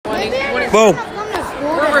Whoa.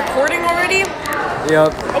 We're recording already?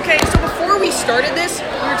 Yep. Okay, so before we started this,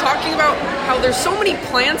 we were talking about how there's so many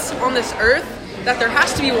plants on this earth that there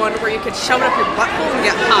has to be one where you could shove it up your butthole and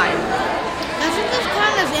get high. Doesn't this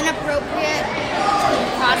count as inappropriate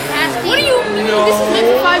podcasting? What do you mean? No. This is meant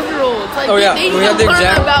for 5-year-olds. Like, Oh, yeah. they We need have to the learn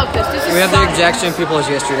exact- about this. This is We have the science. exact same people as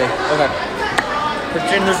yesterday. Okay.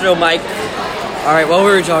 Pretend there's no mic. All right, what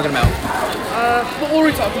were we talking about? What were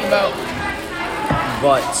we talking about?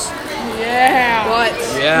 Butts. Yeah. What?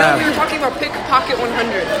 Yeah. No, we were talking about Pickpocket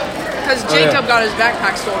 100. Because Oh, yeah. Jacob got his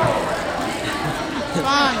backpack stolen.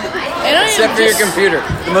 Fun. And I Except am for your just, computer.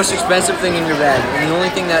 The most expensive thing in your bag. And the only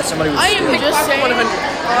thing that somebody would I am steal. just Pickpocket saying. 100.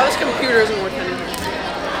 Oh, this computer isn't worth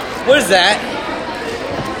anything. What is that?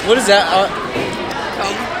 What is that?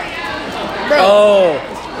 Bro. Oh.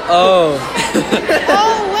 Oh,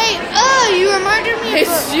 wait. Oh, you reminded me of His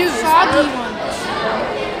a shoes, soggy bro. one.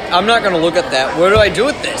 I'm not going to look at that. What do I do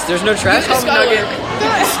with this? There's no trash. Cum nugget.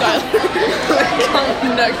 Cum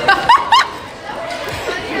nugget.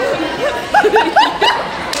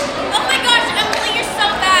 Oh my gosh, Emily, you're so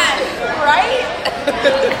bad. Right?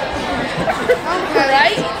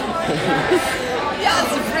 Right? Yeah,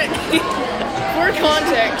 it's a brick. For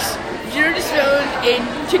context, Jared just found a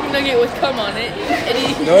chicken nugget with cum on it, and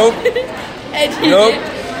he Nope. Nope.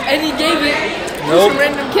 and he gave it to Nope. some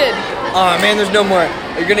random kid. Oh man, there's no more.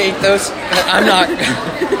 Are you gonna eat those? I'm not.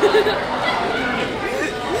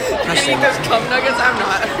 Can you eat those cum nuggets? I'm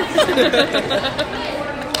not.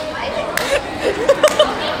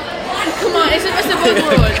 Come on, it's the best of both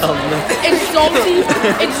worlds. It's salty,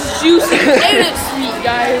 it's juicy, and it's sweet,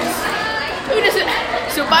 guys. Who doesn't?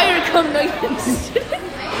 So buy your cum nuggets.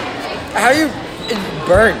 How you? It's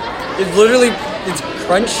burnt. It's literally. It's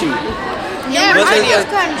crunchy. Yeah, But mine there's was a-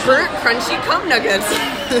 crunchy. Burnt, crunchy cum nuggets.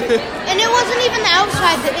 And it wasn't even the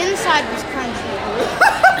outside, the inside was crunchy.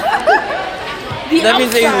 That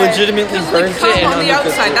means they outside. legitimately There's burnt like cum it and on the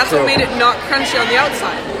undercooked outside. it, That's too. what made it not crunchy on the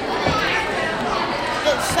outside.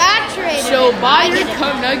 It's saturated. So in buy it. your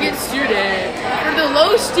cum nuggets today for the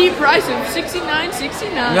low steep price of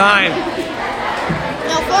 $69.69. 9.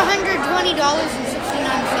 No, $420.69.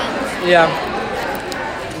 Yeah.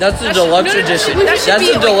 That's the That should- deluxe no, no, no, edition. that should That's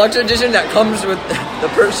be the like- deluxe edition that comes with the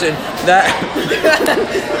person that. You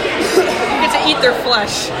get to eat their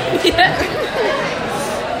flesh.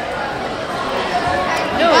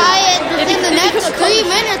 No, Buy it within the next 3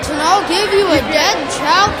 minutes and I'll give you a dead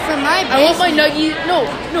child for my I want my basement. nugget. No.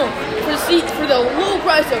 For the low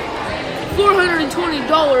price of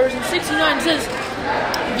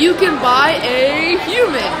 $420.69, you can buy a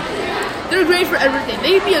human. They're great for everything.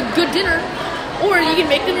 They can be a good dinner, or you can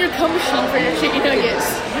make them your cum machine for your chicken nuggets.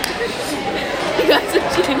 You got some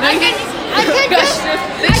chicken nuggets. I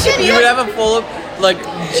could You would have a full of like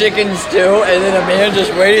chicken stew and then a man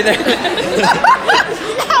just waiting there.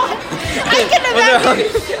 I can When they're imagine. hungry.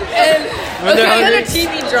 And When they're And then hungry. a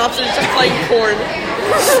TV drops and it's just playing corn.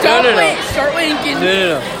 start No. wanking.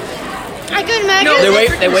 No. I can imagine. No, They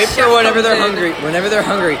freaking wait for chef whenever they're comes in. hungry. Whenever they're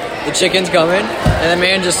hungry, the chickens come in, and the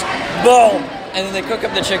man just boom, and then they cook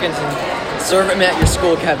up the chickens and serve them at your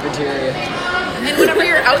school cafeteria. And whenever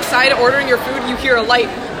you're outside ordering your food, you hear a light.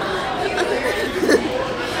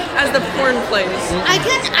 As the porn plays. I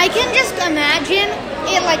can just imagine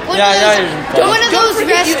it like one Yeah, of don't those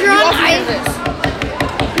forget you restaurant. offered me this.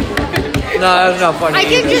 No, that's not funny. I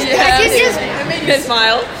can either. just It made me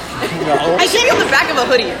smile. No. I can on the back of a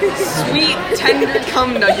hoodie. Sweet, tender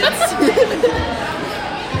cum nuggets.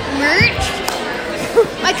 merch.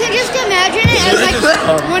 I can just imagine it as like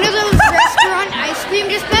one of those restaurant ice cream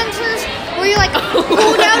dispensers where you like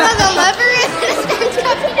pull down on the lever and it starts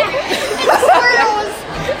coming out and swirls.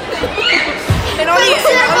 And on the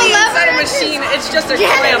Instead of a inside lever, machine, it's just a Yeah.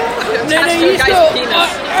 clamp No, attached to you a just guy's go. penis.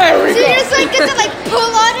 There we So go. you just like get to like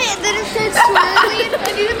pull on it and then it starts swirling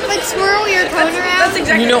and you have to like swirl your cone around. That's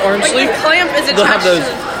exactly. You know Orange like Leaf? the clamp is They'll have attached those.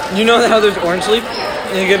 to. You know how there's orange leaf,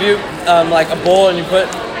 and they give you like a bowl, and you put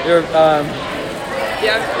your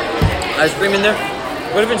Yeah. ice cream in there.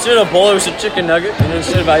 What if instead of a bowl it was a chicken nugget, and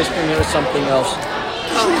instead of ice cream it was something else?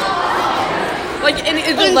 Like, and the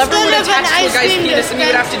Instead lever would of attach an to a ice guy's cream penis, and you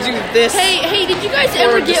would have to do this. Hey, did you guys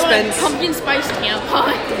Or ever get one of dispense. pumpkin spice tampon?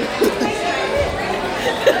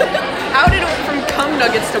 How did it went from cum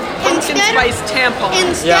nuggets to pumpkin Instead- spice tampon?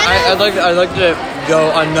 Instead Yeah, of I'd like to go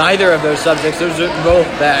on neither of those subjects. Those are both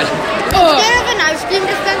bad. instead of an ice cream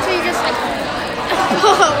dispenser, you just like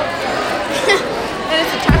And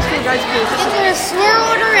it's attached to a guy's penis. it's just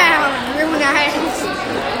swirled around. Real nice.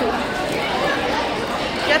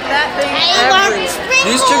 Get that thing I want everywhere. sprinkles.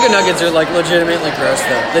 These chicken nuggets are like legitimately gross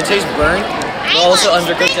though. They taste burnt. I but also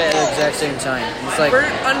undercooked at the exact same time. It's like,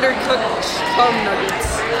 Burnt, undercooked cum nuggets.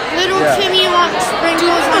 Little Yeah. Timmy wants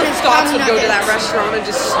sprinkles on his Thoughts cum would go to that nuggets. restaurant and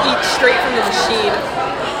just eat straight from the machine.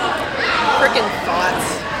 Freaking thoughts.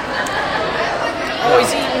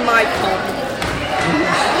 Always eating my cum.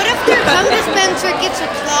 What if their cum dispenser gets a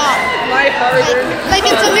claw? My hard-earned. Like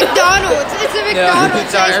it's a McDonald's. It's a McDonald's.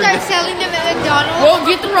 it's They our- start selling them at McDonald's. Well,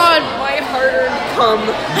 get the rod. My hard-earned cum.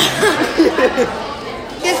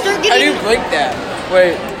 They start how do you getting. break that?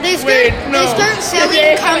 Wait, They start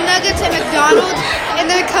selling cum nuggets at McDonald's in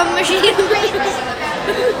their cum machine breaks.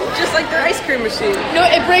 Just like their ice cream machine. No,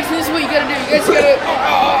 it breaks. And this is what you gotta do. You guys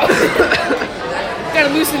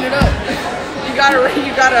gotta loosen it up. You gotta.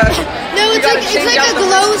 No, You it's gotta like change out the- a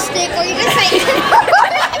glow stick where you just like.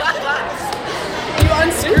 You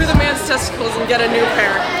unscrew the man's testicles and get a new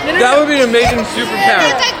pair. that would be an amazing superpower.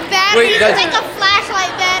 It's like batteries. Wait, It's like a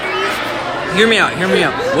flashlight batteries. Hear me out.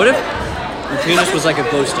 What if your penis was like a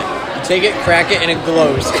glow stick? You take it, crack it, and it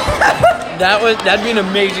glows. That'd be an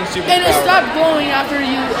amazing superpower. And it stopped glowing after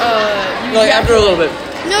you. Like after a little bit.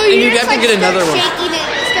 No, And you you'd just have to like get start another one. shaking it.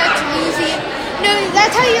 It starts losing. No,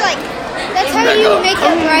 that's how you like. That's how you make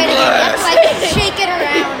it bright again. You have to like shake it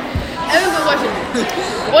around. I have a good question.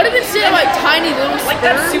 What if instead of like tiny little sperm, Like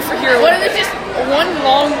that superhero. what if it's just one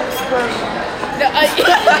long sperm?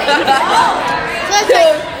 So it's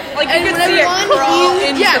like. Like you And could see it one crawl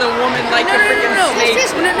huge- into the woman like a freaking snake.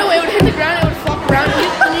 No, it would hit the ground, it would flop around,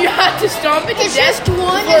 and you had to stomp it to It's death. just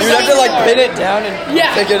one. You'd have to like pin it down and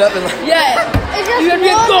Yeah. pick it up and like Yeah. It's just You gotta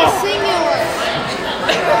be a one dog. singular.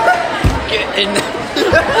 get in.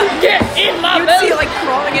 Get in my You would see belly. it like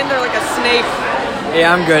crawling in there like a snake.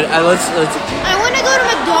 Yeah, I'm good. Let's. I want to go to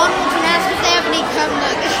McDonald's and ask if they have any cum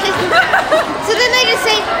nuggets. So then they just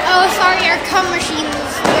say, "Oh, sorry, our cum machine was."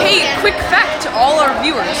 Hey, broken." quick fact to all our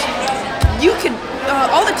viewers: you could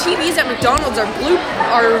all the TVs at McDonald's are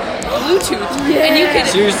Bluetooth, and you can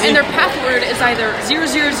Seriously? and their password is either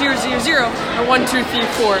 00000 or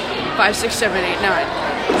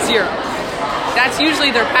 123456789 That's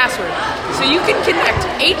usually their password. So you can connect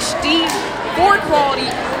HD 4 quality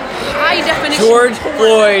high definition George porn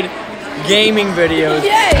Floyd gaming videos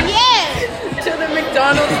Yeah. Yeah. to the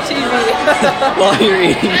McDonald's TV. while you're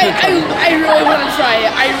eating. I really want to try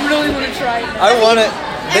it. I really want to try it. I want it.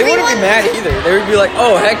 They wouldn't be mad either. They would be like,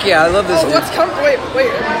 "Oh heck yeah, I love this." Oh, dude." what's coming? Wait,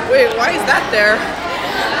 why is that there?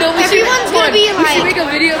 No, we should- Everyone's gonna be we should like- make a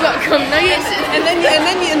video about cum nuggets. And then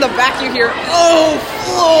in the back you hear, "Oh,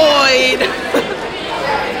 Floyd."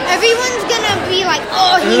 Everyone's gonna be like,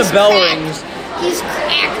 "Oh, And then he's the bell cracked. rings. He's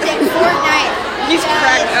cracked at Fortnite. He's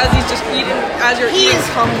cracked as he's just eating, as you're He eating is-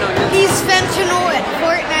 cum nuggets. He's fentanyl at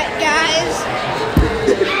Fortnite, guys.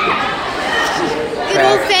 Good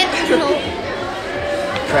old fentanyl.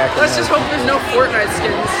 Crack Let's just hope there's no Fortnite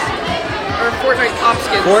skins. Or Fortnite top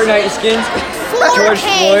skins. Fortnite skins. 4K, George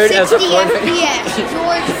Floyd as a 60 Fortnite. FPS.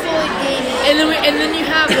 George Floyd gaming. And then you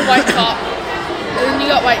have the white cop. And then you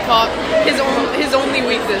got white cop. His only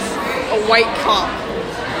weakness, a white cop.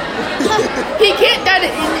 He can't done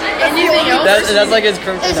it in anything else. That's like his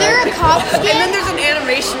Is there a kryptonite. cop And then skin? there's an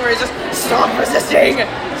animation where he's just, stop resisting!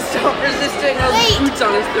 Stop resisting! Has Wait. boots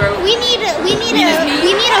on his throat. We need a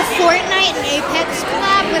Fortnite and Apex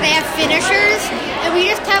collab where they have finishers, and we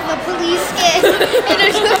just have a police skin, and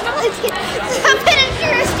there's no police skin. The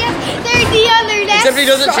finisher is just they're the other. That's Except he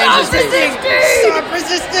doesn't change his face. Stop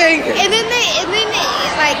resisting! And then they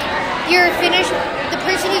like your finish. The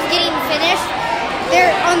person who's getting finished,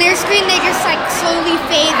 they're on their screen. They just like slowly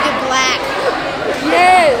fade to black.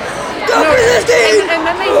 Yes. Stop resisting! And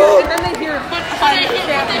then they hear five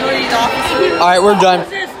police officers. All right, we're done. Oh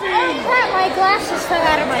crap! My glasses fell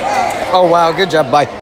out of my car. Oh wow, good job. Bye.